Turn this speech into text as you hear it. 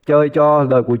Chơi cho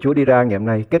lời của Chúa đi ra ngày hôm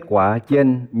nay kết quả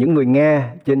trên những người nghe,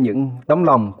 trên những tấm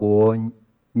lòng của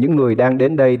những người đang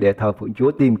đến đây để thờ phượng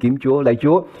Chúa, tìm kiếm Chúa. Lạy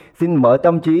Chúa, xin mở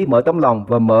tâm trí, mở tấm lòng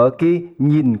và mở cái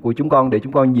nhìn của chúng con để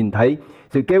chúng con nhìn thấy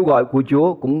sự kêu gọi của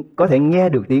Chúa, cũng có thể nghe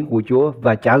được tiếng của Chúa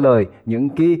và trả lời những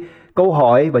cái câu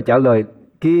hỏi và trả lời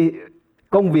cái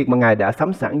công việc mà Ngài đã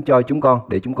sắm sẵn cho chúng con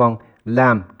để chúng con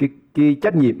làm cái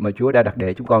trách nhiệm mà Chúa đã đặt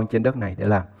để chúng con trên đất này để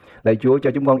làm. Lạy Chúa,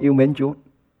 cho chúng con yêu mến Chúa,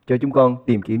 cho chúng con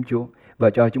tìm kiếm Chúa và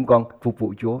cho chúng con phục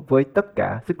vụ Chúa với tất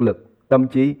cả sức lực, tâm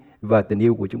trí và tình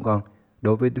yêu của chúng con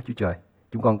đối với Đức Chúa Trời.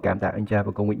 Chúng con cảm tạ anh Cha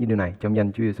và cầu nguyện những điều này trong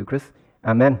danh Chúa Giêsu Christ.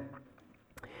 Amen.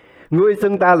 Ngươi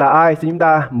xưng ta là ai? Xin chúng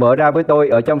ta mở ra với tôi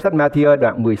ở trong sách Ma-thi-ơ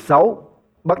đoạn 16,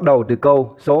 bắt đầu từ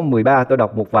câu số 13. Tôi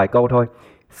đọc một vài câu thôi.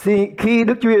 Khi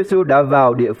Đức Chúa Giêsu đã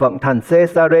vào địa phận thành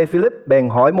Caesarea Philip, bèn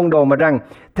hỏi môn đồ mà rằng: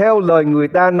 theo lời người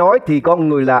ta nói thì con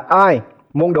người là ai?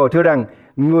 Môn đồ thưa rằng: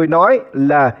 người nói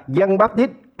là Giăng Báp-tít,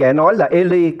 kẻ nói là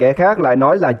Eli, kẻ khác lại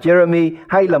nói là Jeremy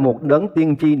hay là một đấng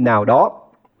tiên tri nào đó.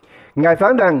 Ngài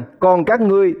phán rằng: còn các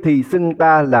ngươi thì xưng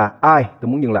ta là ai?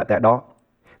 Tôi muốn dừng lại tại đó.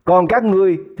 Còn các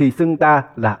ngươi thì xưng ta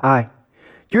là ai?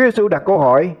 Chúa Giêsu đặt câu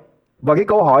hỏi, và cái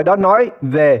câu hỏi đó nói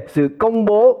về sự công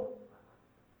bố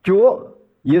Chúa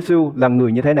Giêsu là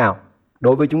người như thế nào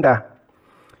đối với chúng ta,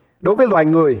 đối với loài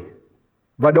người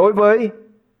và đối với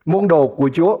môn đồ của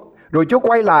Chúa. Rồi Chúa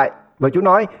quay lại và Chúa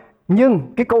nói: nhưng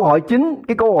cái câu hỏi chính,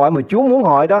 cái câu hỏi mà Chúa muốn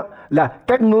hỏi đó là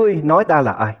các ngươi nói ta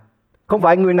là ai? Không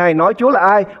phải người này nói Chúa là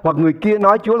ai, hoặc người kia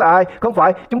nói Chúa là ai. Không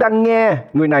phải chúng ta nghe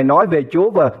người này nói về Chúa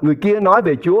và người kia nói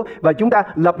về Chúa, và chúng ta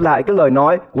lặp lại cái lời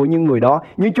nói của những người đó.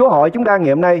 Nhưng Chúa hỏi chúng ta ngày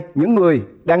hôm nay, những người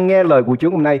đang nghe lời của Chúa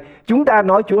ngày hôm nay, chúng ta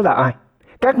nói Chúa là ai?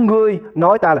 Các ngươi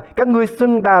nói ta là, các ngươi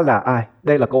xưng ta là ai?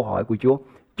 Đây là câu hỏi của Chúa.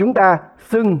 Chúng ta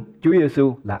xưng Chúa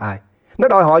Giêsu là ai? Nó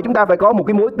đòi hỏi chúng ta phải có một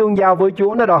cái mối tương giao với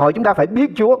Chúa. Nó đòi hỏi chúng ta phải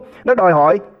biết Chúa. Nó đòi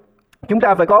hỏi chúng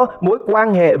ta phải có mối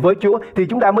quan hệ với Chúa thì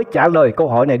chúng ta mới trả lời câu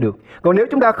hỏi này được. Còn nếu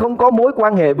chúng ta không có mối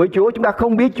quan hệ với Chúa, chúng ta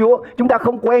không biết Chúa, chúng ta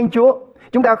không quen Chúa,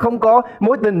 chúng ta không có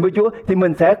mối tình với Chúa, thì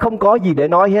mình sẽ không có gì để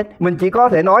nói hết. Mình chỉ có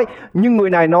thể nói, nhưng người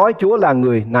này nói Chúa là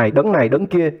người này đấng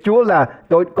kia. Chúa là,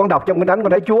 con đọc trong Kinh Thánh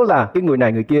con thấy Chúa là cái người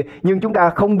này người kia. Nhưng chúng ta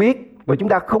không biết và chúng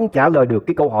ta không trả lời được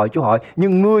cái câu hỏi Chúa hỏi: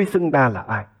 nhưng ngươi xưng ta là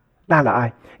ai? Ta là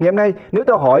ai? Ngày hôm nay nếu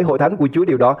tôi hỏi hội thánh của Chúa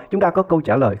điều đó, chúng ta có câu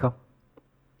trả lời không?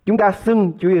 Chúng ta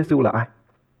xưng Chúa Giêsu là ai?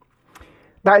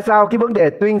 Tại sao cái vấn đề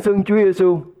tuyên xưng Chúa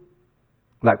Giêsu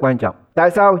lại quan trọng? Tại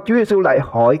sao Chúa Giêsu lại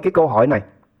hỏi cái câu hỏi này?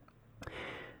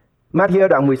 Ma-thi-ơ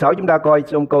đoạn 16 chúng ta coi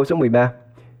trong câu số 13.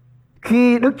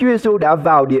 Khi Đức Chúa Giêsu đã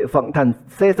vào địa phận thành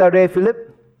Caesarea Philip,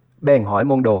 bèn hỏi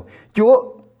môn đồ. Chúa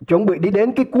chuẩn bị đi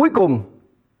đến cái cuối cùng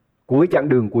của cái chặng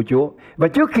đường của Chúa. Và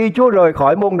trước khi Chúa rời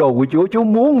khỏi môn đồ của Chúa, Chúa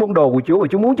muốn môn đồ của Chúa và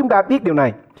Chúa muốn chúng ta biết điều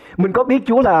này. Mình có biết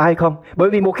Chúa là ai không? Bởi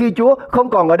vì một khi Chúa không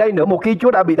còn ở đây nữa, một khi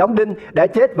Chúa đã bị đóng đinh, đã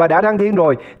chết và đã thăng thiên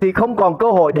rồi, thì không còn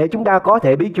cơ hội để chúng ta có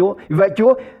thể biết Chúa. Vậy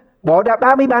Chúa bỏ ra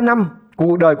 33 năm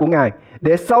cuộc đời của Ngài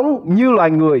để sống như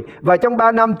loài người. Và trong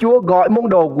 3 năm Chúa gọi môn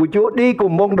đồ của Chúa đi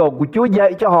cùng môn đồ của Chúa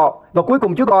dạy cho họ. Và cuối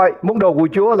cùng Chúa gọi môn đồ của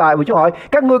Chúa lại và Chúa hỏi: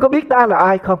 các ngươi có biết ta là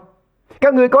ai không?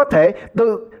 Các ngươi có thể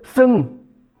tự xưng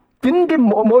chính cái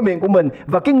môi miệng của mình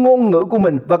và cái ngôn ngữ của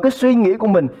mình và cái suy nghĩ của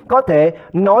mình có thể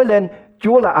nói lên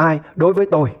Chúa là ai đối với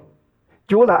tôi?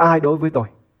 Chúa là ai đối với tôi?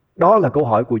 Đó là câu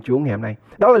hỏi của Chúa ngày hôm nay.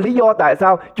 Đó là lý do tại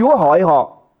sao Chúa hỏi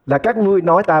họ là các ngươi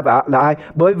nói ta là ai.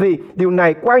 Bởi vì điều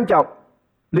này quan trọng.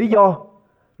 Lý do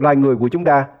loài người của chúng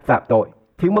ta phạm tội,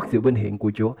 thiếu mất sự vinh hiển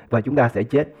của Chúa, và chúng ta sẽ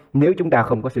chết nếu chúng ta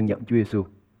không có xưng nhận Chúa Giêsu.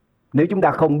 Nếu chúng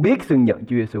ta không biết xưng nhận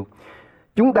Chúa Giêsu,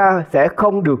 chúng ta sẽ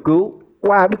không được cứu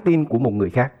qua đức tin của một người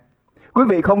khác. Quý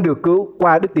vị không được cứu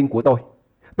qua đức tin của tôi.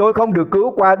 Tôi không được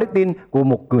cứu qua đức tin của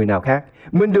một người nào khác.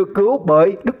 Mình được cứu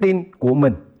bởi đức tin của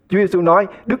mình. Chúa Giêsu nói: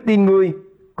 đức tin ngươi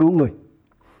cứu người.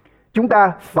 Chúng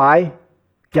ta phải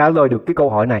trả lời được cái câu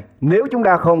hỏi này. Nếu chúng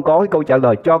ta không có cái câu trả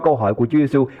lời cho câu hỏi của Chúa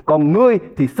Giêsu, còn ngươi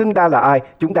thì xưng ta là ai,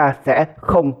 chúng ta sẽ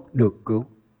không được cứu.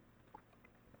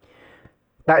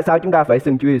 Tại sao chúng ta phải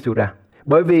xưng Chúa Giêsu ra?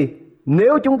 Bởi vì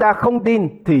nếu chúng ta không tin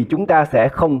thì chúng ta sẽ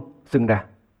không xưng ra.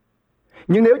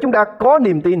 Nhưng nếu chúng ta có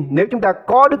niềm tin, nếu chúng ta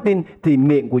có đức tin, thì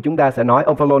miệng của chúng ta sẽ nói.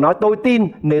 Ông Phaolô nói: tôi tin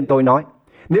nên tôi nói.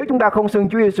 Nếu chúng ta không xưng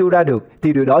Chúa Giêsu ra được,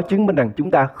 thì điều đó chứng minh rằng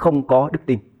chúng ta không có đức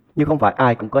tin. Nhưng không phải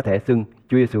ai cũng có thể xưng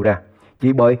Chúa Giêsu ra.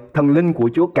 Chỉ bởi thần linh của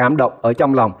Chúa cảm động ở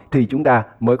trong lòng thì chúng ta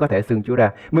mới có thể xưng Chúa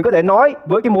ra. Mình có thể nói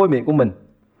với cái môi miệng của mình,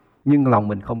 nhưng lòng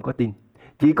mình không có tin.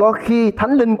 Chỉ có khi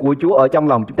thánh linh của Chúa ở trong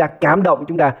lòng chúng ta cảm động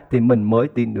chúng ta thì mình mới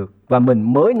tin được, và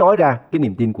mình mới nói ra cái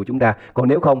niềm tin của chúng ta. Còn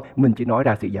nếu không, mình chỉ nói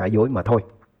ra sự giả dối mà thôi.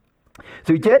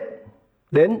 Sự chết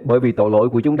đến bởi vì tội lỗi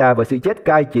của chúng ta và sự chết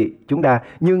cai trị chúng ta.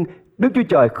 Nhưng Đức Chúa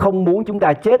Trời không muốn chúng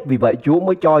ta chết, vì vậy Chúa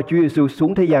mới cho Chúa Giêsu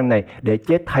xuống thế gian này để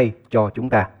chết thay cho chúng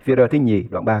ta. Phi-e-rơ thứ nhì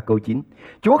đoạn 3 câu 9.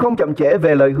 Chúa không chậm trễ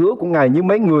về lời hứa của Ngài như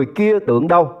mấy người kia tưởng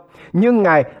đâu, nhưng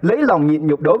Ngài lấy lòng nhịn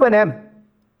nhục đối với anh em.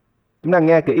 Chúng ta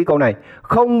nghe kỹ câu này.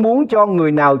 Không muốn cho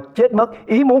người nào chết mất.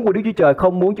 Ý muốn của Đức Chúa Trời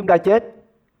không muốn chúng ta chết.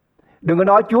 Đừng có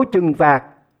nói Chúa trừng phạt.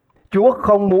 Chúa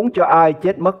không muốn cho ai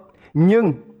chết mất,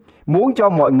 nhưng muốn cho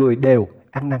mọi người đều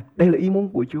ăn năn. Đây là ý muốn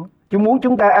của Chúa. Chúa muốn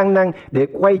chúng ta ăn năn để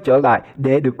quay trở lại,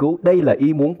 để được cứu. Đây là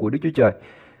ý muốn của Đức Chúa Trời.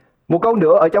 Một câu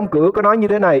nữa ở trong Cựu có nói như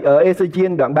thế này, ở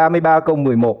Ê-xê-chiên đoạn 33 câu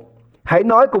 11. Hãy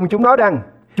nói cùng chúng nó rằng,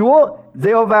 Chúa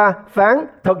Giê-hô-va phán,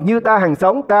 thật như ta hằng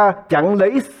sống, ta chẳng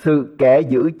lấy sự kẻ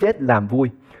giữ chết làm vui.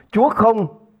 Chúa không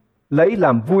lấy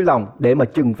làm vui lòng để mà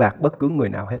trừng phạt bất cứ người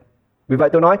nào hết. Vì vậy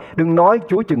tôi nói, đừng nói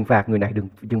Chúa trừng phạt người này, đừng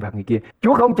trừng phạt người kia.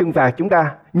 Chúa không trừng phạt chúng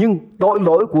ta, nhưng tội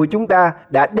lỗi của chúng ta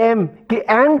đã đem cái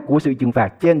án của sự trừng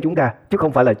phạt trên chúng ta, chứ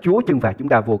không phải là Chúa trừng phạt chúng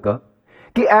ta vô cớ.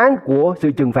 Cái án của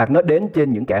sự trừng phạt nó đến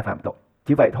trên những kẻ phạm tội,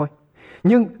 chỉ vậy thôi.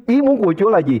 Nhưng ý muốn của Chúa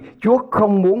là gì? Chúa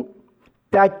không muốn,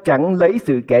 ta chẳng lấy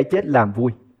sự kẻ chết làm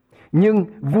vui, nhưng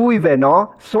vui về nó,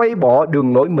 xoay bỏ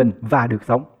đường lối mình và được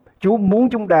sống. Chúa muốn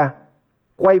chúng ta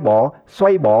quay bỏ,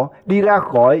 xoay bỏ, đi ra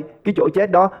khỏi cái chỗ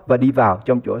chết đó và đi vào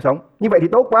trong chỗ sống. Như vậy thì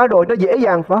tốt quá rồi, nó dễ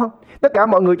dàng phải không? Tất cả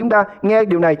mọi người chúng ta nghe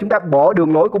điều này, chúng ta bỏ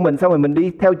đường lối của mình, xong rồi mình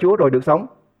đi theo Chúa rồi được sống.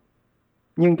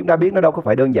 Nhưng chúng ta biết nó đâu có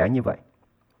phải đơn giản như vậy.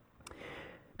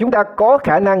 Chúng ta có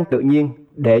khả năng tự nhiên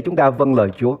để chúng ta vâng lời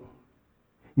Chúa,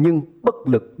 nhưng bất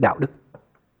lực đạo đức.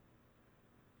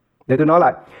 Để tôi nói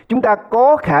lại, chúng ta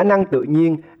có khả năng tự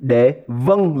nhiên để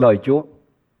vâng lời Chúa,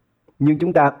 nhưng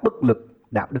chúng ta bất lực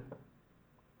đạo đức.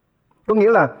 Có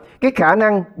nghĩa là cái khả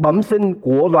năng bẩm sinh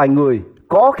của loài người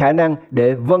có khả năng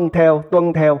để vâng theo,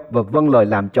 tuân theo và vâng lời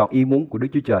làm trọn ý muốn của Đức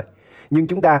Chúa Trời. Nhưng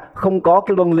chúng ta không có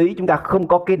cái luân lý, chúng ta không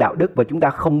có cái đạo đức và chúng ta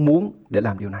không muốn để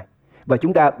làm điều này. Và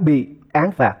chúng ta bị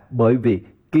án phạt bởi vì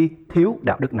cái thiếu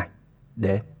đạo đức này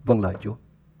để vâng lời Chúa.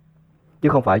 Chứ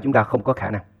không phải chúng ta không có khả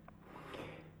năng.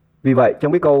 Vì vậy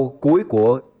trong cái câu cuối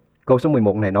của câu số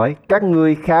 11 này nói, các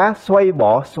ngươi khá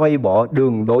xoay bỏ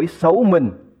đường lối xấu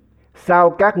mình. Sao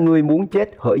các ngươi muốn chết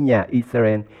hỡi nhà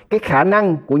Israel? Cái khả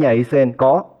năng của nhà Israel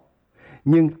có,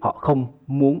 nhưng họ không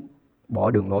muốn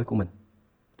bỏ đường lối của mình.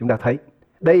 Chúng ta thấy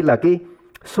đây là cái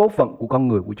số phận của con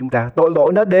người của chúng ta. Tội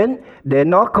lỗi nó đến để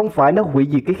nó không phải nó hủy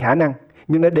diệt cái khả năng,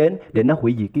 nhưng nó đến để nó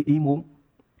hủy diệt cái ý muốn,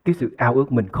 cái sự ao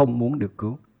ước mình không muốn được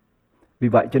cứu. Vì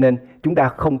vậy cho nên chúng ta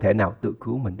không thể nào tự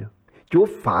cứu mình được. Chúa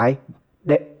phải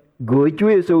gửi Chúa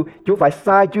Giêsu, Chúa phải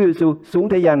sai Chúa Giêsu xuống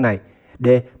thế gian này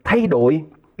để thay đổi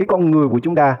cái con người của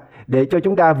chúng ta, để cho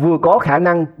chúng ta vừa có khả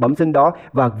năng bẩm sinh đó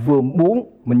và vừa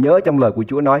muốn. Mình nhớ trong lời của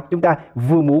Chúa nói, chúng ta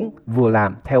vừa muốn vừa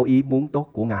làm theo ý muốn tốt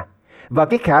của Ngài. Và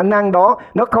cái khả năng đó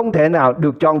nó không thể nào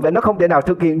được trọn vẹn, nó không thể nào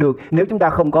thực hiện được nếu chúng ta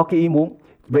không có cái ý muốn.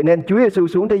 Vậy nên Chúa Giêsu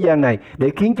xuống thế gian này để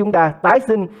khiến chúng ta tái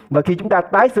sinh, và khi chúng ta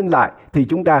tái sinh lại thì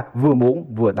chúng ta vừa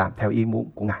muốn vừa làm theo ý muốn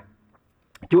của Ngài.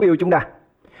 Chúa yêu chúng ta,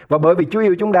 và bởi vì Chúa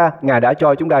yêu chúng ta, Ngài đã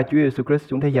cho chúng ta Chúa Giêsu Christ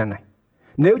xuống thế gian này.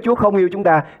 Nếu Chúa không yêu chúng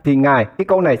ta thì Ngài, cái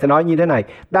câu này sẽ nói như thế này,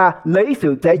 ta lấy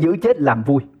sự kẻ giữ chết làm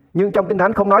vui. Nhưng trong Kinh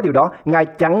Thánh không nói điều đó. Ngài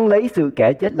chẳng lấy sự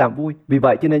kẻ chết làm vui. Vì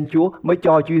vậy cho nên Chúa mới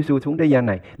cho Chúa Giêsu xuống thế gian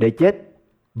này để chết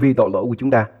vì tội lỗi của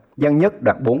chúng ta. Giăng nhất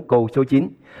đoạn 4 câu số 9.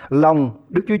 Lòng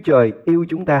Đức Chúa Trời yêu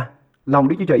chúng ta, lòng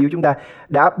Đức Chúa Trời yêu chúng ta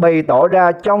đã bày tỏ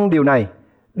ra trong điều này.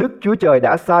 Đức Chúa Trời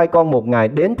đã sai con một Ngài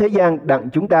đến thế gian đặng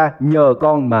chúng ta nhờ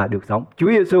con mà được sống.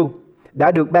 Chúa Giêsu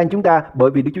đã được ban chúng ta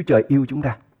bởi vì Đức Chúa Trời yêu chúng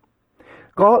ta.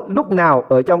 Có lúc nào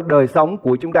ở trong đời sống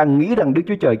của chúng ta nghĩ rằng Đức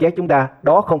Chúa Trời ghét chúng ta?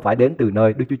 Đó không phải đến từ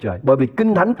nơi Đức Chúa Trời. Bởi vì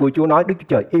Kinh Thánh của Chúa nói Đức Chúa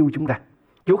Trời yêu chúng ta.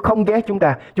 Chúa không ghét chúng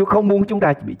ta. Chúa không muốn chúng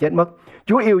ta bị chết mất.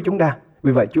 Chúa yêu chúng ta.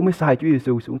 Vì vậy Chúa mới sai Chúa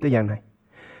Giêsu xuống thế gian này.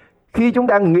 Khi chúng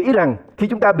ta nghĩ rằng, khi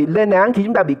chúng ta bị lên án, khi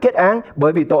chúng ta bị kết án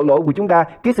bởi vì tội lỗi của chúng ta,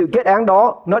 cái sự kết án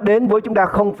đó nó đến với chúng ta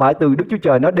không phải từ Đức Chúa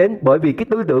Trời, nó đến bởi vì cái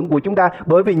tư tưởng của chúng ta,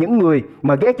 bởi vì những người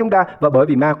mà ghét chúng ta và bởi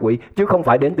vì ma quỷ, chứ không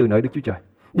phải đến từ nơi Đức Chúa Trời.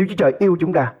 Đức Chúa Trời yêu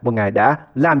chúng ta và Ngài đã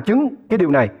làm chứng cái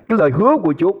điều này. Cái lời hứa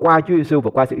của Chúa qua Chúa Giêsu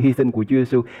và qua sự hy sinh của Chúa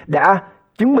Giêsu đã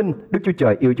chứng minh Đức Chúa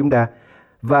Trời yêu chúng ta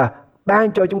và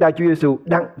ban cho chúng ta Chúa Giêsu,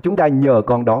 đặng chúng ta nhờ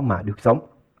con đó mà được sống.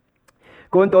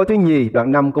 Cô-rinh-tô thứ nhì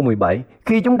đoạn 5 câu 17.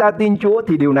 Khi chúng ta tin Chúa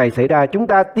thì điều này xảy ra. Chúng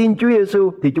ta tin Chúa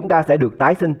Giêsu thì chúng ta sẽ được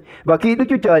tái sinh. Và khi Đức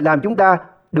Chúa Trời làm chúng ta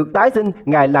được tái sinh,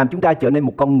 Ngài làm chúng ta trở nên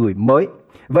một con người mới.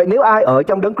 Vậy nếu ai ở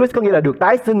trong Đấng Christ, có nghĩa là được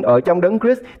tái sinh ở trong Đấng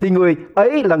Christ, thì người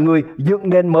ấy là người dựng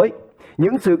nên mới.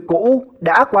 Những sự cũ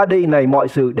đã qua đi này, mọi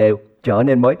sự đều trở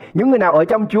nên mới. Những người nào ở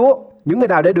trong Chúa, những người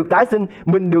nào để được tái sinh,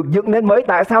 mình được dựng nên mới.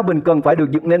 Tại sao mình cần phải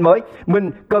được dựng nên mới? Mình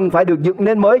cần phải được dựng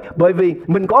nên mới bởi vì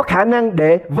mình có khả năng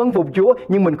để vâng phục Chúa,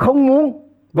 nhưng mình không muốn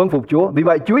vâng phục Chúa. Vì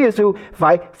vậy Chúa Giêsu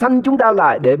phải sanh chúng ta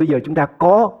lại để bây giờ chúng ta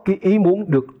có cái ý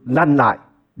muốn được lành lại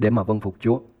để mà vâng phục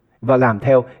Chúa và làm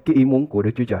theo cái ý muốn của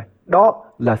Đức Chúa Trời. Đó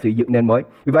là sự dựng nên mới.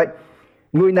 Vì vậy,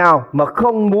 người nào mà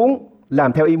không muốn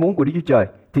làm theo ý muốn của Đức Chúa Trời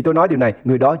thì tôi nói điều này,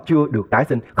 người đó chưa được tái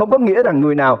sinh. Không có nghĩa rằng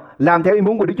người nào làm theo ý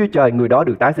muốn của Đức Chúa Trời, người đó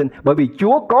được tái sinh. Bởi vì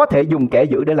Chúa có thể dùng kẻ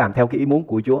dữ để làm theo cái ý muốn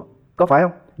của Chúa. Có phải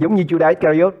không? Giống như Judas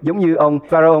Iscariot, giống như ông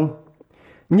Pharaoh.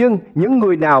 Nhưng những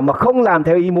người nào mà không làm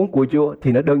theo ý muốn của Chúa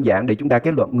thì nó đơn giản để chúng ta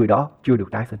kết luận người đó chưa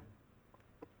được tái sinh.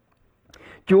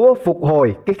 Chúa phục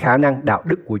hồi cái khả năng đạo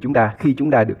đức của chúng ta khi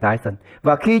chúng ta được tái sinh.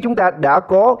 Và khi chúng ta đã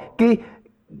có cái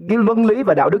luân lý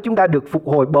và đạo đức chúng ta được phục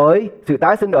hồi bởi sự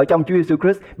tái sinh ở trong Chúa Giêsu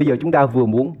Christ, bây giờ chúng ta vừa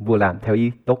muốn vừa làm theo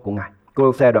ý tốt của Ngài.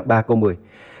 Cô-lô-se đoạn 3 câu 10.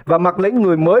 Và mặc lấy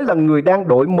người mới là người đang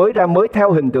đổi mới ra mới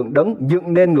theo hình tượng đấng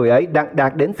dựng nên người ấy đang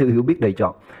đạt đến sự hiểu biết đầy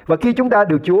trọn. Và khi chúng ta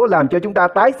được Chúa làm cho chúng ta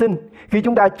tái sinh, khi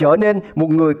chúng ta trở nên một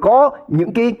người có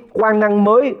những cái quan năng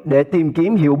mới để tìm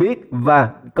kiếm hiểu biết và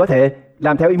có thể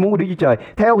làm theo ý muốn của Đức Chúa Trời,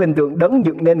 theo hình tượng đấng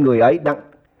dựng nên người ấy đang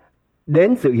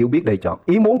đến sự hiểu biết đầy trọn.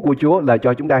 Ý muốn của Chúa là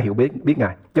cho chúng ta hiểu biết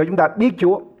Ngài, cho chúng ta biết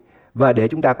Chúa và để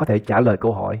chúng ta có thể trả lời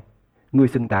câu hỏi: Ngươi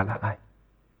xưng ta là ai?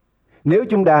 Nếu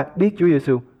chúng ta biết Chúa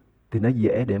Giêsu thì nó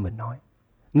dễ để mình nói.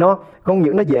 Nó không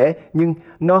những nó dễ nhưng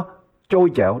nó trôi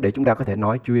chảy để chúng ta có thể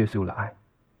nói Chúa Giêsu là ai.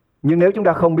 Nhưng nếu chúng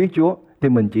ta không biết Chúa thì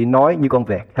mình chỉ nói như con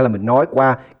vẹt, hay là mình nói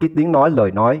qua cái tiếng nói,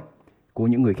 lời nói của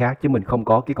những người khác, chứ mình không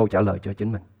có cái câu trả lời cho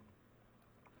chính mình.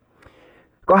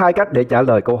 Có hai cách để trả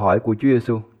lời câu hỏi của Chúa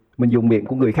Giêsu. Mình dùng miệng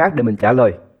của người khác để mình trả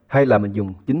lời, hay là mình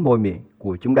dùng chính môi miệng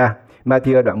của chúng ta.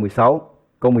 Ma-thi-ơ đoạn 16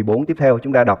 câu 14 tiếp theo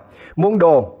chúng ta đọc: Môn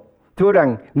đồ thưa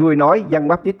rằng người nói Giăng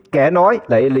Báp-tít, kẻ nói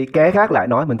là Ê-li, kẻ khác lại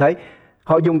nói. Mình thấy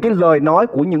họ dùng cái lời nói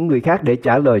của những người khác để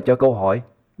trả lời cho câu hỏi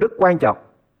rất quan trọng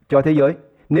cho thế giới.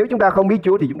 Nếu chúng ta không biết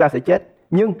Chúa thì chúng ta sẽ chết.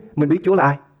 Nhưng mình biết Chúa là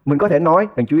ai, mình có thể nói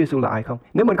rằng Chúa Giêsu là ai không?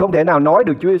 Nếu mình không thể nào nói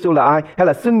được Chúa Giêsu là ai, hay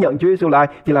là xưng nhận Chúa Giêsu là ai,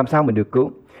 thì làm sao mình được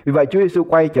cứu? Vì vậy Chúa Giêsu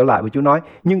quay trở lại và Chúa nói: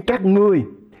 Nhưng các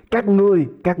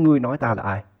ngươi nói ta là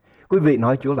ai? Quý vị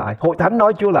nói Chúa là ai? Hội thánh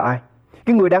nói Chúa là ai?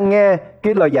 Cái người đang nghe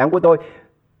cái lời giảng của tôi,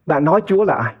 bạn nói Chúa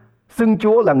là ai? Xưng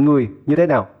Chúa là người như thế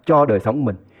nào cho đời sống của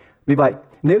mình? Vì vậy,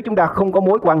 nếu chúng ta không có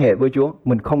mối quan hệ với Chúa,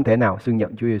 mình không thể nào xưng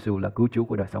nhận Chúa Giêsu là cứu Chúa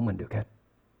của đời sống mình được hết.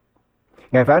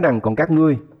 Ngài phán rằng: Còn các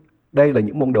ngươi, đây là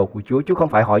những môn đồ của Chúa. Chúa không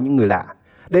phải hỏi những người lạ.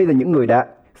 Đây là những người đã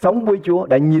sống với Chúa,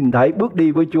 đã nhìn thấy bước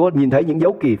đi với Chúa, nhìn thấy những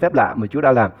dấu kỳ phép lạ mà Chúa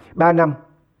đã làm 3 năm.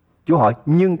 Chúa hỏi: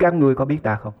 Nhưng các ngươi có biết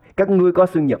ta không? Các ngươi có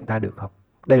xưng nhận ta được không?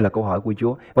 Đây là câu hỏi của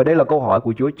Chúa. Và đây là câu hỏi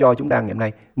của Chúa cho chúng ta ngày hôm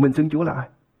nay. Mình xưng Chúa là ai?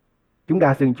 Chúng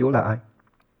ta xưng Chúa là ai?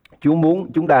 Chúa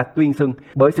muốn chúng ta tuyên xưng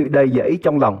bởi sự đầy dẫy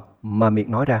trong lòng mà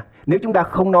miệng nói ra. Nếu chúng ta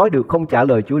không nói được, không trả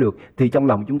lời Chúa được, thì trong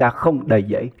lòng chúng ta không đầy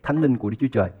dẫy thánh linh của Đức Chúa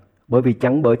Trời. Bởi vì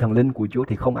chẳng bởi thần linh của Chúa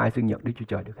thì không ai xưng nhận Đức Chúa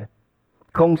Trời được hết.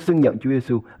 Không xưng nhận Chúa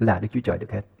Giêsu là Đức Chúa Trời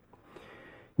được hết.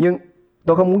 Nhưng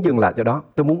tôi không muốn dừng lại cho đó.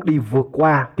 Tôi muốn đi vượt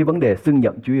qua cái vấn đề xưng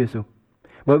nhận Chúa Giêsu.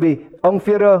 Bởi vì ông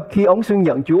Phi-e-rơ khi ông xưng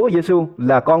nhận Chúa Giêsu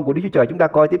là con của Đức Chúa Trời, chúng ta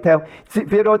coi tiếp theo.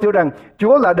 Phi-e-rơ thưa rằng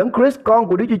Chúa là Đấng Christ, con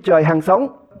của Đức Chúa Trời hằng sống.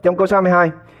 Trong câu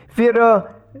 62, Phi-e-rơ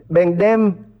bèn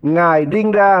đem Ngài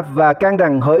riêng ra và can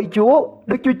rằng: Hỡi Chúa,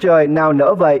 Đức Chúa Trời nào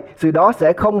nỡ vậy, sự đó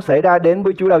sẽ không xảy ra đến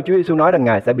với Chúa đâu. Chúa Giêsu nói rằng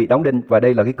Ngài sẽ bị đóng đinh. Và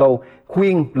đây là cái câu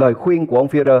khuyên, lời khuyên của ông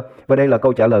Phi-e-rơ. Và đây là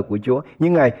câu trả lời của Chúa.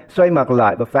 Nhưng Ngài xoay mặt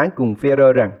lại và phán cùng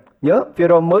Phi-e-rơ rằng: Nhớ,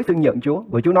 Phi-e-rơ mới xưng nhận Chúa,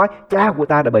 và Chúa nói: Cha của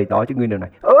ta đã bày tỏ cho ngươi điều này.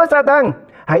 Sa-tan,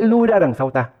 hãy lui ra đằng sau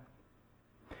ta.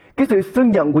 Cái sự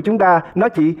xưng nhận của chúng ta nó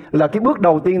chỉ là cái bước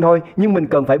đầu tiên thôi, nhưng mình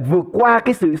cần phải vượt qua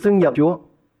cái sự xưng nhận Chúa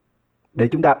để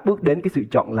chúng ta bước đến cái sự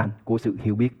chọn lành của sự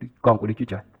hiểu biết con của Đức Chúa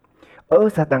Trời.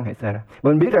 Sa-tan, hãy xa ra.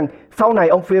 Và mình biết rằng sau này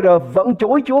ông Phi-e-rơ vẫn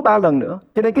chối Chúa 3 lần nữa.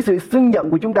 Cho nên cái sự xưng nhận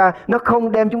của chúng ta nó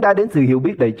không đem chúng ta đến sự hiểu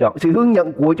biết đầy trọn. Sự hương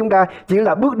nhận của chúng ta chỉ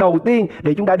là bước đầu tiên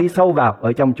để chúng ta đi sâu vào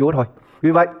ở trong Chúa thôi.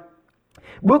 Vì vậy,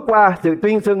 bước qua sự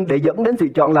tuyên xưng để dẫn đến sự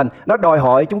chọn lành, nó đòi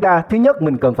hỏi chúng ta, thứ nhất,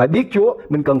 mình cần phải biết Chúa,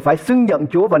 mình cần phải xưng nhận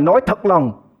Chúa và nói thật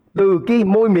lòng từ cái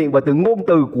môi miệng và từ ngôn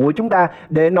từ của chúng ta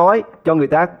để nói cho người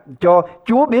ta, cho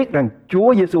Chúa biết rằng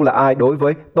Chúa Giêsu là ai đối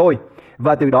với tôi.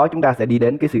 Và từ đó chúng ta sẽ đi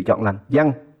đến cái sự chọn lành.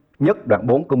 Giăng nhất đoạn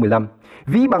 4 câu 15.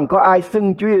 Ví bằng có ai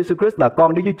xưng Chúa Giêsu Christ là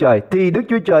con Đức Chúa Trời thì Đức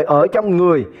Chúa Trời ở trong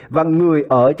người và người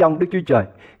ở trong Đức Chúa Trời.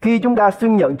 Khi chúng ta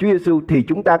xưng nhận Chúa Giêsu thì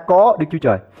chúng ta có Đức Chúa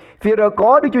Trời. Phi-e-rơ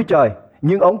có Đức Chúa Trời,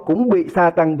 nhưng ông cũng bị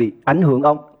Sa-tan bị ảnh hưởng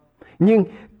ông. Nhưng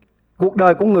cuộc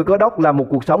đời của người Cơ Đốc là một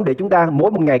cuộc sống để chúng ta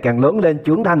mỗi một ngày càng lớn lên,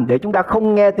 trưởng thành, để chúng ta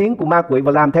không nghe tiếng của ma quỷ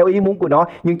và làm theo ý muốn của nó,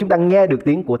 nhưng chúng ta nghe được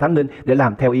tiếng của Thánh Linh để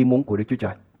làm theo ý muốn của Đức Chúa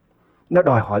Trời. Nó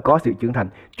đòi hỏi có sự trưởng thành.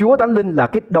 Chúa Thánh Linh là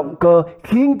cái động cơ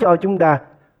khiến cho chúng ta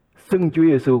xưng Chúa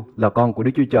Giêsu là con của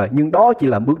Đức Chúa Trời, nhưng đó chỉ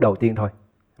là bước đầu tiên thôi.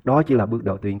 Đó chỉ là bước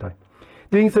đầu tiên thôi.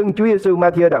 tuyên xưng Chúa Giêsu.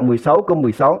 Ma-thi-ơ đoạn 16 câu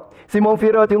 16. Simon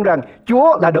Phi-rơ tuyên rằng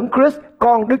Chúa là Đấng Christ,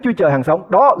 con Đức Chúa Trời hằng sống.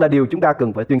 Đó là điều chúng ta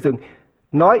cần phải tuyên xưng.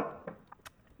 Nói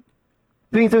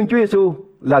tuyên xưng Chúa Giêsu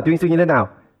là tuyên xưng như thế nào?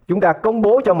 Chúng ta công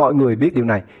bố cho mọi người biết điều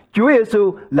này. Chúa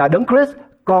Giêsu là Đấng Christ,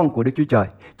 con của Đức Chúa Trời.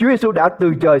 Chúa Giêsu đã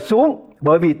từ trời xuống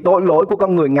bởi vì tội lỗi của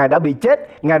con người. Ngài đã bị chết,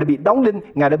 Ngài đã bị đóng đinh,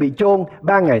 Ngài đã bị chôn.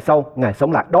 3 ngày sau Ngài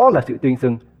sống lại. Đó là sự tuyên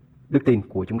xưng đức tin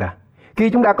của chúng ta. Khi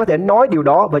chúng ta có thể nói điều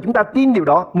đó và chúng ta tin điều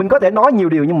đó, mình có thể nói nhiều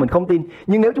điều nhưng mình không tin.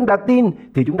 Nhưng nếu chúng ta tin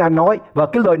thì chúng ta nói, và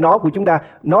cái lời nói của chúng ta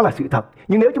nó là sự thật.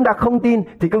 Nhưng nếu chúng ta không tin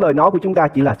thì cái lời nói của chúng ta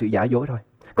chỉ là sự giả dối thôi.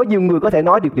 Có nhiều người có thể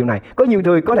nói được điều này. Có nhiều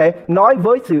người có thể nói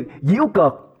với sự giễu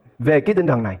cợt về cái tinh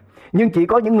thần này. Nhưng chỉ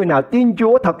có những người nào tin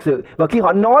Chúa thật sự, và khi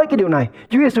họ nói cái điều này,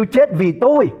 Chúa Giêsu chết vì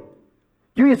tôi,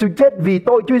 Chúa Giêsu chết vì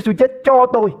tôi, Chúa Giêsu chết cho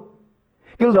tôi,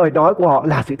 cái lời nói của họ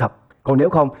là sự thật. Còn nếu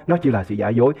không, nó chỉ là sự giả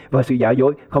dối, và sự giả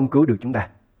dối không cứu được chúng ta.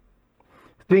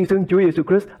 Tuyên xưng Chúa Giêsu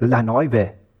Christ là nói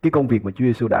về cái công việc mà Chúa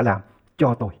Giêsu đã làm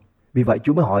cho tôi. Vì vậy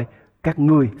Chúa mới hỏi các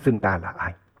ngươi xưng ta là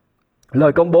ai?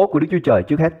 Lời công bố của Đức Chúa Trời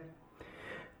trước hết.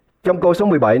 Trong câu số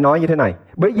 17 nói như thế này: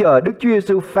 bây giờ Đức Chúa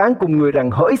Giêsu phán cùng người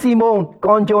rằng: hỡi Simon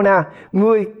con Giô-na,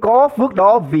 ngươi có phước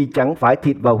đó, vì chẳng phải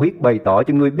thịt và huyết bày tỏ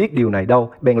cho ngươi biết điều này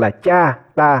đâu, bèn là Cha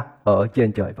ta ở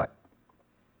trên trời vậy.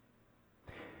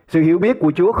 Sự hiểu biết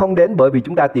của Chúa không đến bởi vì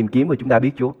chúng ta tìm kiếm và chúng ta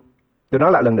biết Chúa. Tôi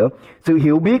nói lại lần nữa, sự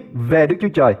hiểu biết về Đức Chúa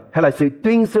Trời hay là sự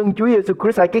tuyên xưng Chúa Giêsu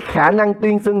Christ, hay cái khả năng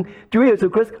tuyên xưng Chúa Giêsu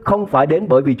Christ không phải đến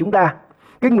bởi vì chúng ta.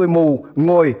 Cái người mù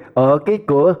ngồi ở cái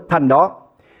cửa thành đó,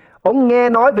 ông nghe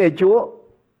nói về Chúa,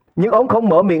 nhưng ông không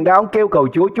mở miệng ra, ông kêu cầu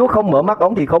Chúa. Chúa không mở mắt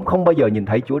ông thì không bao giờ nhìn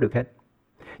thấy Chúa được hết.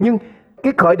 Nhưng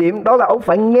cái khởi điểm đó là ông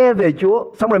phải nghe về Chúa,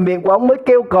 xong rồi miệng của ông mới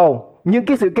kêu cầu. Nhưng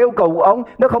cái sự kêu cầu của ông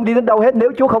nó không đi đến đâu hết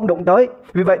nếu Chúa không đụng tới.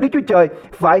 Vì vậy Đức Chúa Trời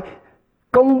phải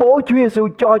công bố Chúa Giêsu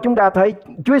cho chúng ta thấy.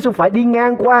 Chúa Giêsu phải đi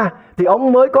ngang qua thì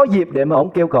ông mới có dịp để mà ông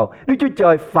kêu cầu. Đức Chúa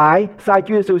Trời phải sai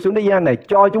Chúa Giêsu xuống thế gian này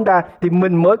cho chúng ta thì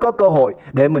mình mới có cơ hội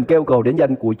để mình kêu cầu đến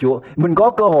danh của Chúa. Mình có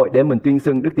cơ hội để mình tuyên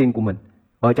xưng đức tin của mình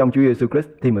ở trong Chúa Giêsu Christ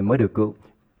thì mình mới được cứu.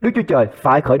 Đức Chúa Trời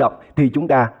phải khởi động thì chúng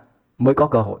ta mới có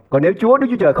cơ hội. Còn nếu Đức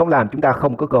Chúa Trời không làm, chúng ta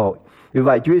không có cơ hội. Vì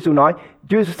vậy Chúa Giêsu nói,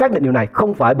 Chúa Giêsu xác định điều này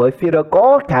không phải bởi Phi-rơ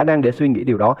có khả năng để suy nghĩ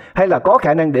điều đó, hay là có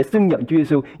khả năng để xưng nhận Chúa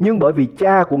Giêsu, nhưng bởi vì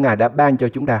Cha của Ngài đã ban cho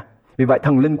chúng ta. Vì vậy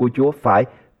thần linh của Chúa phải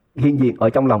hiện diện ở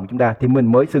trong lòng chúng ta thì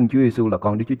mình mới xưng Chúa Giêsu là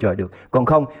con Đức Chúa Trời được. Còn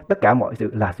không, tất cả mọi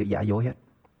sự là sự giả dối hết.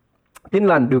 Tin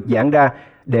lành được giảng ra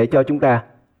để cho chúng ta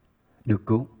được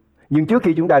cứu. Nhưng trước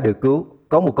khi chúng ta được cứu,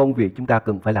 có một công việc chúng ta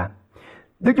cần phải làm.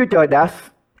 Đức Chúa Trời đã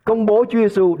công bố Chúa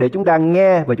Giêsu để chúng ta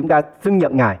nghe và chúng ta xưng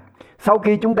nhận Ngài. Sau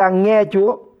khi chúng ta nghe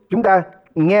Chúa, chúng ta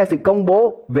nghe sự công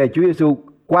bố về Chúa Giêsu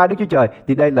qua Đức Chúa Trời,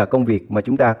 thì đây là công việc mà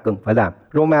chúng ta cần phải làm.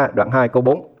 Roma đoạn 2 câu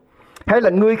 4. Hay là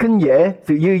ngươi khinh dễ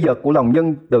sự dư dật của lòng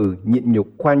nhân từ, nhịn nhục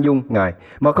khoan dung Ngài,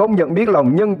 mà không nhận biết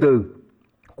lòng nhân từ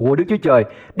của Đức Chúa Trời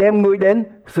đem ngươi đến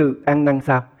sự ăn năn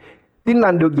sao? Tin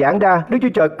lành được giảng ra, Đức Chúa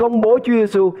Trời công bố Chúa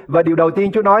Giêsu, và điều đầu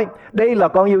tiên Chúa nói: đây là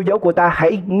con yêu dấu của ta,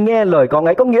 hãy nghe lời con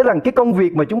ấy. Có nghĩa rằng cái công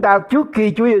việc mà chúng ta trước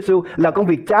khi Chúa Giêsu là công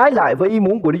việc trái lại với ý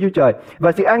muốn của Đức Chúa Trời.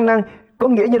 Và sự ăn năn có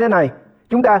nghĩa như thế này: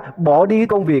 chúng ta bỏ đi cái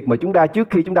công việc mà chúng ta trước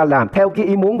khi chúng ta làm theo cái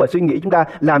ý muốn và suy nghĩ, chúng ta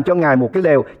làm cho Ngài một cái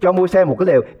lều, cho Môi-se một cái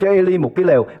lều, cho Eli một cái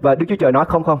lều, và Đức Chúa Trời nói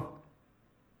không,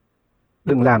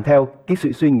 đừng làm theo cái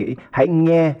sự suy nghĩ, hãy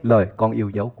nghe lời con yêu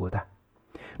dấu của ta.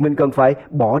 Mình cần phải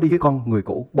bỏ đi cái con người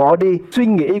cũ, bỏ đi suy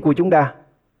nghĩ của chúng ta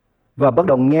và bắt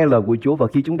đầu nghe lời của Chúa. Và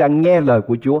khi chúng ta nghe lời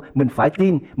của Chúa, mình phải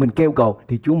tin, mình kêu cầu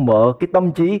thì Chúa mở cái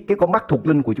tâm trí, cái con mắt thuộc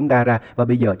linh của chúng ta ra, và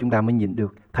bây giờ chúng ta mới nhìn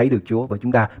được, thấy được Chúa, và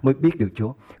chúng ta mới biết được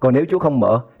Chúa. Còn nếu Chúa không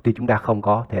mở thì chúng ta không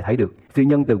có thể thấy được. Sự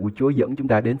nhân từ của Chúa dẫn chúng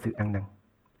ta đến sự ăn năn.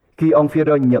 Khi ông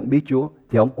Phi-rơ nhận biết Chúa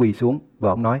thì ông quỳ xuống và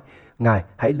ông nói: Ngài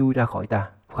hãy lui ra khỏi ta,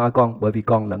 khỏi con, bởi vì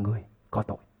con là người có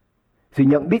tội. Sự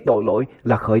nhận biết tội lỗi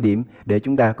là khởi điểm để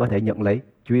chúng ta có thể nhận lấy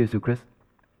Chúa Giêsu Christ.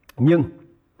 Nhưng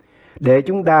để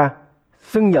chúng ta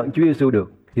xưng nhận Chúa Giêsu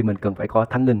được thì mình cần phải có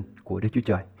Thánh Linh của Đức Chúa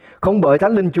Trời. Không bởi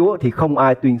Thánh Linh Chúa thì không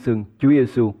ai tuyên xưng Chúa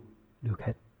Giêsu được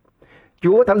hết.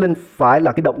 Chúa Thánh Linh phải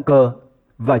là cái động cơ,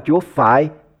 và Chúa phải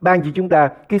ban cho chúng ta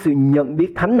cái sự nhận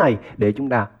biết thánh này để chúng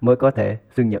ta mới có thể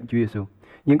xưng nhận Chúa Giêsu.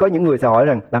 Nhưng có những người sẽ hỏi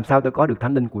rằng: làm sao tôi có được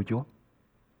Thánh Linh của Chúa?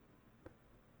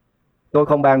 Tôi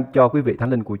không ban cho quý vị Thánh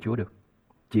Linh của Chúa được.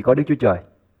 Chỉ có Đức Chúa Trời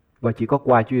và chỉ có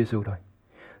qua Chúa Giêsu thôi.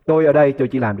 Tôi ở đây tôi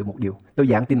chỉ làm được một điều, tôi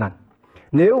giảng tin lành.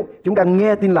 Nếu chúng ta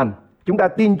nghe tin lành, chúng ta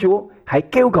tin Chúa, hãy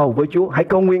kêu cầu với Chúa, hãy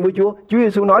cầu nguyện với Chúa. Chúa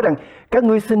Giêsu nói rằng: các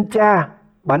ngươi xin Cha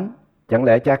bánh, chẳng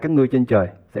lẽ Cha các ngươi trên trời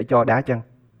sẽ cho đá chăng?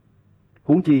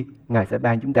 Huống chi Ngài sẽ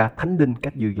ban chúng ta Thánh Linh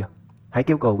cách dư dật. Hãy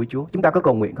kêu cầu với Chúa. Chúng ta có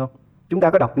cầu nguyện không? Chúng ta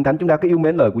có đọc Kinh Thánh, chúng ta có yêu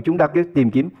mến lời của chúng ta, có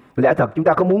tìm kiếm lẽ thật, chúng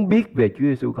ta có muốn biết về Chúa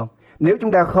Giêsu không? Nếu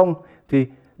chúng ta không thì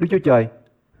Đức Chúa Trời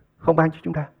không ban cho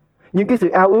chúng ta. Nhưng cái sự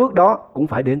ao ước đó cũng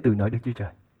phải đến từ nơi Đức Chúa Trời.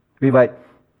 Vì vậy,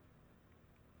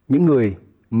 những người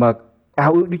mà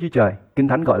ao ước Đức Chúa Trời, Kinh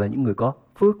Thánh gọi là những người có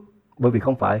phước. Bởi vì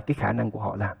không phải cái khả năng của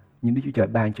họ làm, nhưng Đức Chúa Trời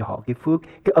ban cho họ cái phước,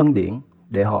 cái ân điển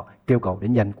để họ kêu cầu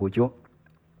đến danh của Chúa.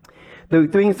 Từ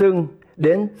tuyên xưng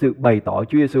đến sự bày tỏ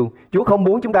Chúa Giêsu. Chúa không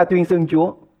muốn chúng ta tuyên xưng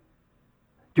Chúa.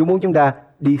 Chúa muốn chúng ta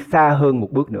đi xa hơn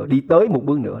một bước nữa, đi tới một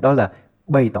bước nữa, đó là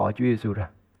bày tỏ Chúa Giêsu ra.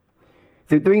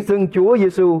 Sự tuyên xưng Chúa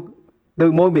Giêsu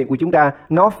từ môi miệng của chúng ta,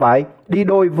 nó phải đi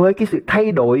đôi với cái sự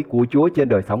thay đổi của Chúa trên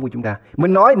đời sống của chúng ta.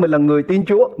 Mình nói mình là người tin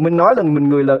Chúa, mình nói là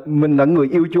mình là người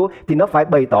yêu Chúa, thì nó phải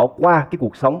bày tỏ qua cái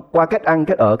cuộc sống, qua cách ăn,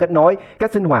 cách ở, cách nói,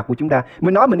 cách sinh hoạt của chúng ta.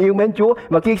 Mình nói mình yêu mến Chúa,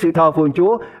 mà khi sự thờ phượng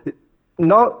Chúa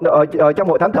nó ở trong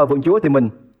hội thánh thờ phượng Chúa thì mình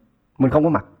không có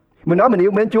mặt. Mình nói mình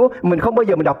yêu mến Chúa, mình không bao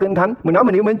giờ mình đọc Kinh Thánh. Mình nói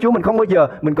mình yêu mến Chúa, mình không bao giờ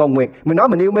mình cầu nguyện. Mình nói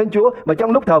mình yêu mến Chúa, mà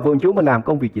trong lúc thờ phượng Chúa mình làm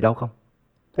công việc gì đâu không.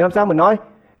 Thì làm sao mình nói?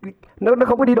 Nó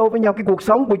không có đi đôi với nhau. Cái cuộc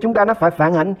sống của chúng ta nó phải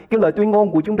phản ảnh cái lời tuyên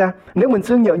ngôn của chúng ta. Nếu mình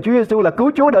xưng nhận Chúa Giêsu là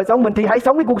cứu Chúa đời sống mình, thì hãy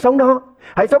sống cái cuộc sống đó.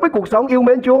 Hãy sống cái cuộc sống yêu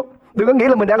mến Chúa. Đừng có nghĩ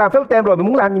là mình đã làm phép tem rồi, mình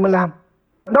muốn làm gì mình làm.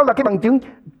 Đó là cái bằng chứng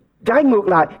trái ngược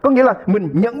lại. Có nghĩa là mình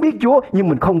nhận biết Chúa nhưng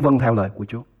mình không vâng theo lời của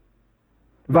Chúa.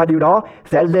 Và điều đó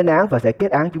sẽ lên án và sẽ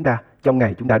kết án chúng ta trong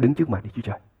ngày chúng ta đứng trước mặt Đức Chúa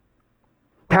Trời.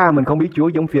 Thà mình không biết Chúa,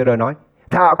 giống Phi-e-rơ nói,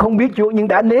 thà không biết Chúa nhưng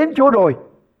đã nếm Chúa rồi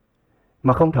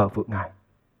mà không thờ phượng Ngài.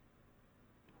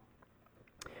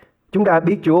 Chúng ta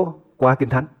biết Chúa qua Kinh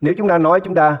Thánh. Nếu chúng ta nói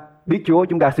chúng ta biết Chúa,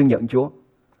 chúng ta xưng nhận Chúa,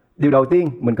 điều đầu tiên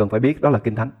mình cần phải biết đó là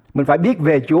Kinh Thánh. Mình phải biết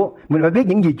về Chúa, mình phải biết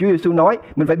những gì Chúa Giêsu nói,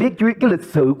 mình phải biết cái lịch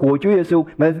sử của Chúa Giêsu,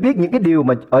 mình phải biết những cái điều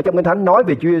mà ở trong Kinh Thánh nói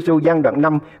về Chúa Giêsu. Giăng đoạn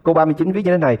 5 câu 39 viết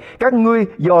như thế này: các ngươi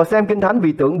dò xem Kinh Thánh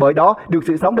vì tưởng bởi đó được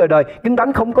sự sống đời đời. Kinh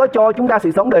Thánh không có cho chúng ta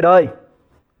sự sống đời đời.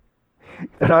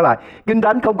 Nói lại, Kinh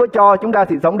Thánh không có cho chúng ta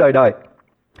sự sống đời đời.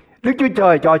 Đức Chúa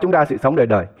Trời cho chúng ta sự sống đời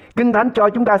đời. Kinh Thánh cho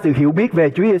chúng ta sự hiểu biết về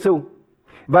Chúa Giêsu.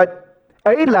 Và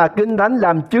ấy là Kinh Thánh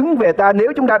làm chứng về ta. Nếu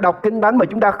chúng ta đọc Kinh Thánh mà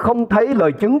chúng ta không thấy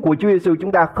lời chứng của Chúa Giêsu,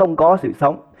 chúng ta không có sự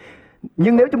sống.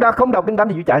 Nhưng nếu chúng ta không đọc Kinh Thánh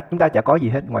thì chúng ta chả có gì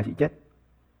hết ngoài sự chết.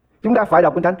 Chúng ta phải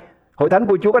đọc Kinh Thánh. Hội thánh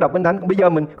của Chúa có đọc Kinh Thánh. Bây giờ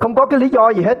mình không có cái lý do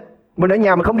gì hết. Mình ở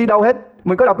nhà mình không đi đâu hết.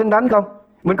 Mình có đọc Kinh Thánh không?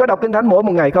 Mình có đọc Kinh Thánh mỗi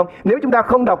một ngày không? Nếu chúng ta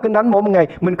không đọc Kinh Thánh mỗi một ngày,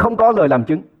 mình không có lời làm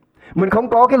chứng. Mình không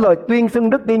có cái lời tuyên xưng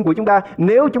đức tin của chúng ta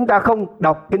nếu chúng ta không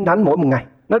đọc Kinh Thánh mỗi một ngày.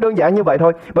 Nó đơn giản như vậy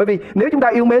thôi. Bởi vì nếu chúng ta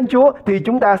yêu mến Chúa thì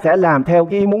chúng ta sẽ làm theo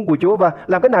cái ý muốn của Chúa. Và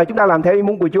làm cái nào chúng ta làm theo ý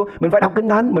muốn của Chúa? Mình phải đọc Kinh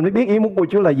Thánh, mình mới biết ý muốn của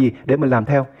Chúa là gì để mình làm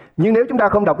theo. Nhưng nếu chúng ta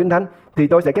không đọc Kinh Thánh thì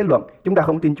tôi sẽ kết luận chúng ta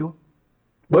không tin Chúa.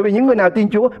 Bởi vì những người nào tin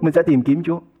Chúa, mình sẽ tìm kiếm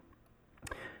Chúa.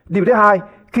 Điều thứ hai,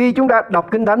 khi chúng ta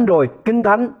đọc Kinh Thánh rồi, Kinh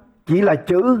Thánh chỉ là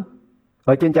chữ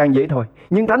ở trên trang giấy thôi.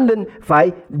 Nhưng Thánh Linh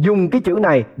phải dùng cái chữ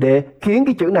này để khiến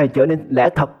cái chữ này trở nên lẽ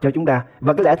thật cho chúng ta.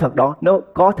 Và cái lẽ thật đó nó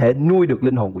có thể nuôi được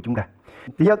linh hồn của chúng ta.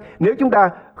 Thứ nhất, nếu chúng ta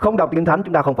không đọc Kinh Thánh,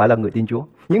 chúng ta không phải là người tin Chúa.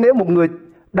 Nhưng nếu một người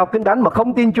đọc Kinh Thánh mà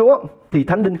không tin Chúa thì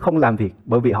Thánh Linh không làm việc,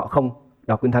 bởi vì họ không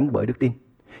đọc Kinh Thánh bởi đức tin.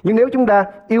 Nhưng nếu chúng ta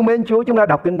yêu mến Chúa, chúng ta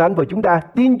đọc Kinh Thánh và chúng ta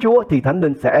tin Chúa thì Thánh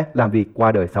Linh sẽ làm việc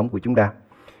qua đời sống của chúng ta.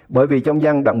 Bởi vì trong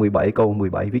Giăng đoạn 17 câu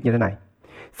 17 viết như thế này: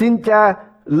 xin Cha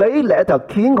lấy lẽ thật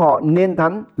khiến họ nên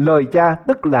thánh, lời Cha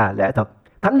tức là lẽ thật.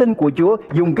 Thánh Linh của Chúa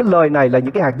dùng cái lời này là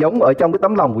những cái hạt giống ở trong cái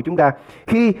tấm lòng của chúng ta.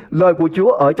 Khi lời của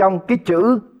Chúa ở trong cái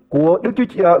chữ của Đức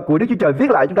Chúa Trời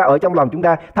viết lại chúng ta ở trong lòng chúng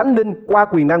ta, Thánh Linh qua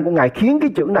quyền năng của Ngài khiến cái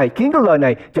chữ này, khiến cái lời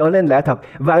này trở nên lẽ thật.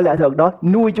 Và lẽ thật đó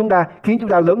nuôi chúng ta, khiến chúng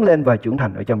ta lớn lên và trưởng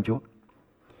thành ở trong Chúa.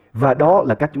 Và đó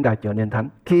là cách chúng ta trở nên thánh.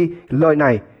 Khi lời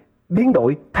này biến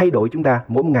đổi, thay đổi chúng ta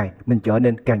mỗi ngày, mình trở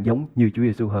nên càng giống như Chúa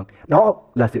Giêsu hơn. Đó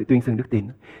là sự tuyên xưng đức tin.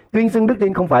 Tuyên xưng đức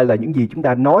tin không phải là những gì chúng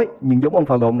ta nói, nhưng giống ông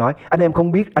Phaolô nói, anh em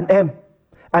không biết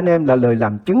anh em là lời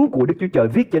làm chứng của Đức Chúa Trời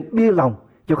viết trên bia lòng,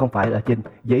 chứ không phải là trên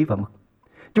giấy và mực.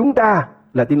 Chúng ta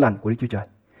là tin lành của Đức Chúa Trời.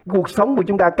 Cuộc sống của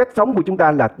chúng ta, cách sống của chúng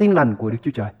ta là tin lành của Đức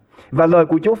Chúa Trời. Và lời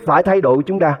của Chúa phải thay đổi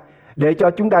chúng ta để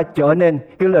cho chúng ta trở nên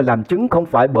cái lời làm chứng, không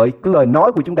phải bởi cái lời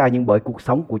nói của chúng ta, nhưng bởi cuộc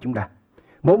sống của chúng ta.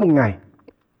 Mỗi một ngày,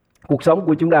 cuộc sống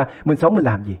của chúng ta, mình sống mình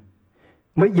làm gì?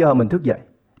 Mấy giờ mình thức dậy?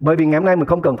 Bởi vì ngày hôm nay mình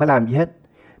không cần phải làm gì hết.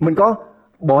 Mình có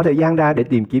bỏ thời gian ra để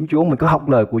tìm kiếm Chúa, mình có học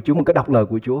lời của Chúa, mình có đọc lời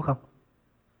của Chúa không?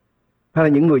 Hay là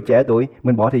những người trẻ tuổi,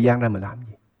 mình bỏ thời gian ra mình làm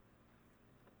gì?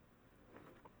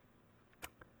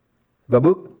 Và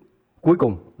bước cuối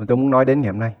cùng mà tôi muốn nói đến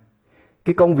ngày hôm nay,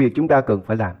 cái công việc chúng ta cần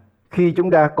phải làm. Khi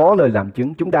chúng ta có lời làm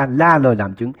chứng, chúng ta là lời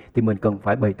làm chứng, thì mình cần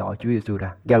phải bày tỏ Chúa Giêsu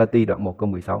ra. Galati đoạn 1 câu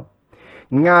 16.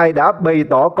 Ngài đã bày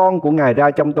tỏ con của Ngài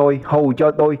ra trong tôi, hầu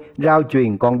cho tôi rao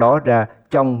truyền con đó ra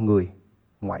trong người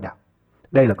ngoại đạo.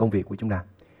 Đây là công việc của chúng ta.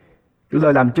 Cái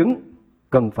lời làm chứng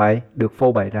cần phải được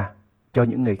phô bày ra cho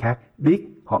những người khác biết,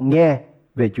 họ nghe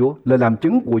về Chúa. Lời làm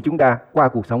chứng của chúng ta qua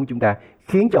cuộc sống của chúng ta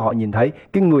khiến cho họ nhìn thấy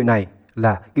cái người này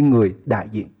là cái người đại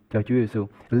diện cho Chúa Giêsu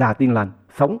là tin lành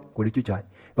sống của Đức Chúa Trời.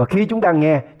 Và khi chúng ta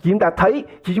nghe, khi chúng ta thấy,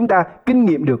 khi chúng ta kinh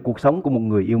nghiệm được cuộc sống của một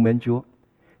người yêu mến Chúa,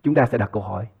 chúng ta sẽ đặt câu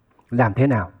hỏi, làm thế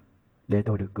nào để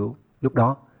tôi được cứu? Lúc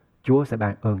đó Chúa sẽ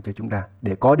ban ơn cho chúng ta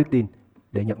để có đức tin,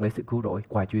 để nhận lấy sự cứu rỗi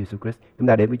qua Chúa Giêsu Christ. Chúng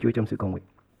ta đến với Chúa trong sự cầu nguyện.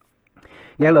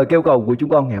 Nghe lời kêu cầu của chúng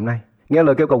con ngày hôm nay. Nghe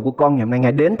lời kêu cầu của con ngày hôm nay.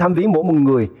 Ngài đến thăm viếng mỗi một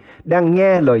người đang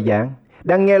nghe lời giảng,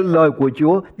 đang nghe lời của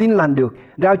Chúa, tin lành được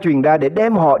rao truyền ra để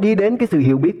đem họ đi đến cái sự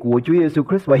hiểu biết của Chúa Giêsu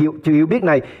Christ. Và sự hiểu biết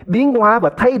này biến hóa và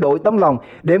thay đổi tấm lòng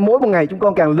để mỗi một ngày chúng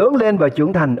con càng lớn lên và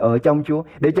trưởng thành ở trong Chúa,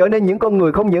 để trở nên những con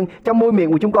người không những trong môi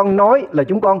miệng của chúng con nói là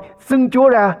chúng con xưng Chúa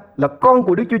ra là con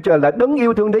của Đức Chúa Trời, là đấng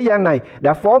yêu thương thế gian này,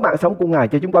 đã phó mạng sống của Ngài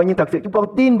cho chúng con, nhưng thật sự chúng con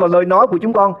tin vào lời nói của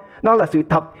chúng con, nó là sự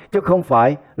thật chứ không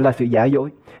phải là sự giả dối.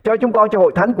 Cho chúng con, cho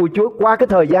hội thánh của Chúa qua cái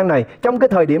thời gian này, trong cái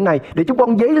thời điểm này, để chúng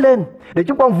con dấy lên, để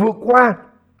chúng con vượt qua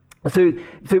sự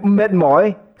mệt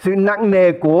mỏi, sự nặng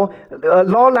nề của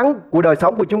lo lắng của đời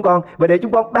sống của chúng con, và để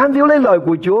chúng con bám víu lấy lời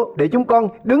của Chúa, để chúng con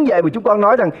đứng dậy và chúng con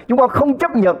nói rằng chúng con không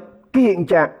chấp nhận cái hiện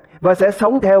trạng và sẽ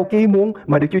sống theo cái ý muốn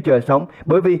mà Đức Chúa Trời sống.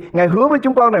 Bởi vì Ngài hứa với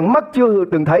chúng con rằng mắt chưa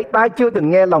từng thấy, tai chưa từng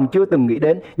nghe, lòng chưa từng nghĩ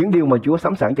đến những điều mà Chúa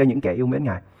sắm sẵn cho những kẻ yêu mến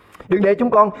Ngài. Đừng để chúng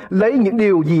con lấy những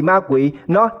điều gì ma quỷ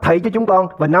nó thầy cho chúng con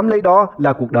và nắm lấy đó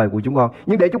là cuộc đời của chúng con,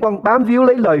 nhưng để chúng con bám víu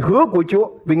lấy lời hứa của Chúa.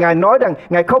 Vì Ngài nói rằng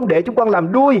Ngài không để chúng con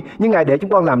làm đuôi, nhưng Ngài để chúng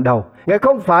con làm đầu. Ngài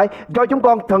không phải cho chúng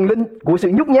con thần linh của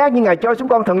sự nhút nhát, nhưng Ngài cho chúng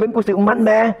con thần linh của sự mạnh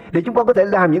mẽ, để chúng con có thể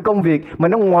làm những công việc mà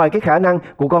nó ngoài cái khả năng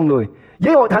của con người.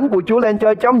 Với hội thánh của Chúa lên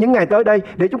chơi trong những ngày tới đây,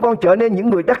 để chúng con trở nên những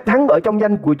người đắc thắng ở trong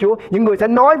danh của Chúa. Những người sẽ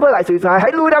nói với lại sự sai,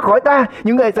 hãy lui ra khỏi ta.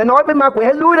 Những người sẽ nói với ma quỷ,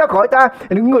 hãy lui ra khỏi ta.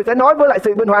 Những người sẽ nói với lại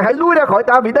sự bình hoàng, hãy lui ra khỏi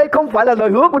ta. Vì đây không phải là lời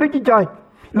hứa của Đức Chúa Trời.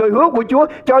 Lời hứa của Chúa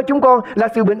cho chúng con là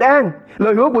sự bình an.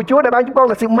 Lời hứa của Chúa đã ban chúng con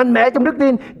là sự mạnh mẽ trong đức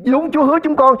tin. Đúng, Chúa hứa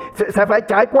chúng con sẽ phải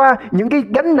trải qua những cái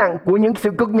gánh nặng của những sự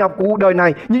cực nhọc của đời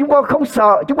này, nhưng chúng con không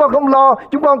sợ, chúng con không lo,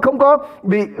 chúng con không có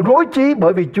bị rối trí,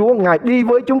 bởi vì Chúa Ngài đi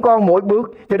với chúng con mỗi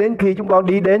bước cho đến khi chúng con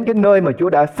đi đến cái nơi mà Chúa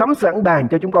đã sắm sẵn bàn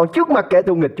cho chúng con trước mặt kẻ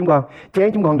thù nghịch chúng con.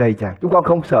 Chén chúng con đầy tràn, chúng con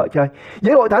không sợ chơi.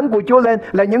 Với hội thánh của Chúa lên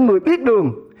là những người biết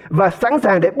đường và sẵn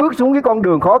sàng để bước xuống cái con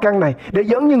đường khó khăn này, để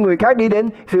dẫn những người khác đi đến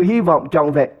sự hy vọng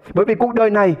trọn vẹn. Bởi vì cuộc đời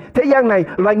này, thế gian này,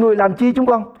 loài người làm chi chúng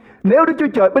con? Nếu Đức Chúa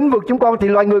Trời bênh vực chúng con thì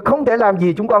loài người không thể làm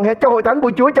gì chúng con hết. Cho hội thánh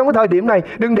của Chúa trong cái thời điểm này,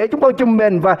 đừng để chúng con trùm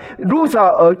mền và ru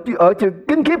sợ ở sự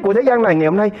kinh khiếp của thế gian này ngày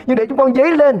hôm nay, nhưng để chúng con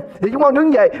dấy lên, để chúng con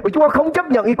đứng dậy và chúng con không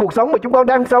chấp nhận cái cuộc sống mà chúng con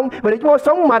đang sống, và để chúng con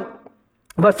sống mạnh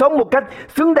và sống một cách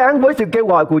xứng đáng với sự kêu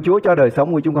gọi của Chúa cho đời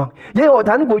sống của chúng con. Với hội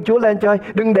thánh của Chúa lên chơi,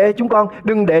 đừng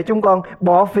để chúng con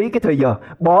bỏ phí cái thời giờ,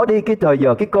 bỏ đi cái thời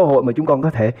giờ, cái cơ hội mà chúng con có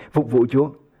thể phục vụ Chúa.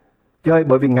 Chơi,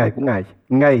 bởi vì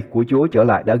ngày của Chúa trở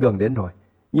lại đã gần đến rồi.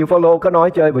 Như Phaolô có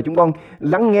nói chơi, và chúng con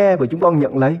lắng nghe và chúng con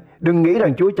nhận lấy. Đừng nghĩ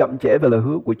rằng Chúa chậm trễ về lời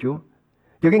hứa của Chúa.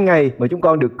 Cho cái ngày mà chúng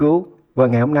con được cứu, và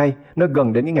ngày hôm nay nó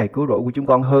gần đến cái ngày cứu rỗi của chúng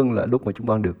con hơn là lúc mà chúng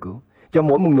con được cứu. Cho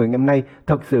mỗi một người ngày hôm nay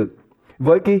thật sự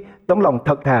với cái tấm lòng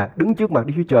thật thà đứng trước mặt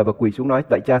Đức Chúa Trời và quỳ xuống nói: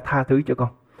 Lạy Cha, tha thứ cho con,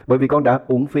 bởi vì con đã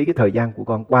uổng phí cái thời gian của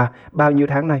con qua bao nhiêu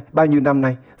tháng nay, bao nhiêu năm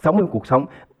nay, sống một cuộc sống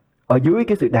ở dưới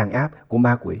cái sự đàn áp của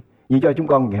ma quỷ. Nhưng cho chúng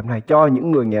con ngày hôm nay, cho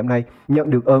những người ngày hôm nay nhận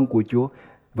được ơn của Chúa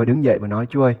và đứng dậy và nói: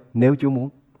 Chúa ơi, nếu Chúa muốn,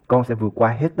 con sẽ vượt qua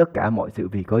hết tất cả mọi sự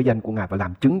vì cớ danh của Ngài và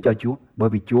làm chứng cho Chúa, bởi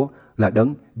vì Chúa là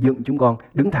đấng dựng chúng con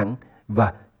đứng thẳng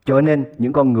và trở nên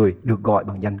những con người được gọi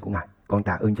bằng danh của Ngài. Con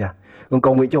tạ ơn Cha. Con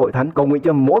cầu nguyện cho hội thánh, cầu nguyện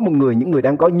cho mỗi một người, những người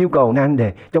đang có nhu cầu nan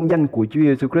đề trong danh của Chúa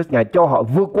Giêsu Christ, Ngài cho họ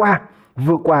vượt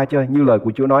qua chơi, như lời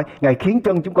của Chúa nói, Ngài khiến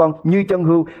chân chúng con như chân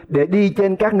hươu để đi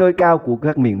trên các nơi cao của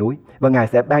các miền núi, và Ngài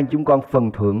sẽ ban chúng con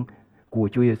phần thưởng của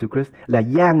Chúa Giêsu Christ là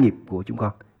gia nghiệp của chúng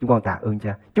con. Chúng con tạ ơn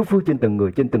Cha. Chúc phước trên từng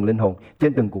người, trên từng linh hồn,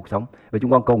 trên từng cuộc sống, và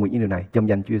chúng con cầu nguyện những điều này trong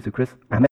danh Chúa Giêsu Christ. Amen.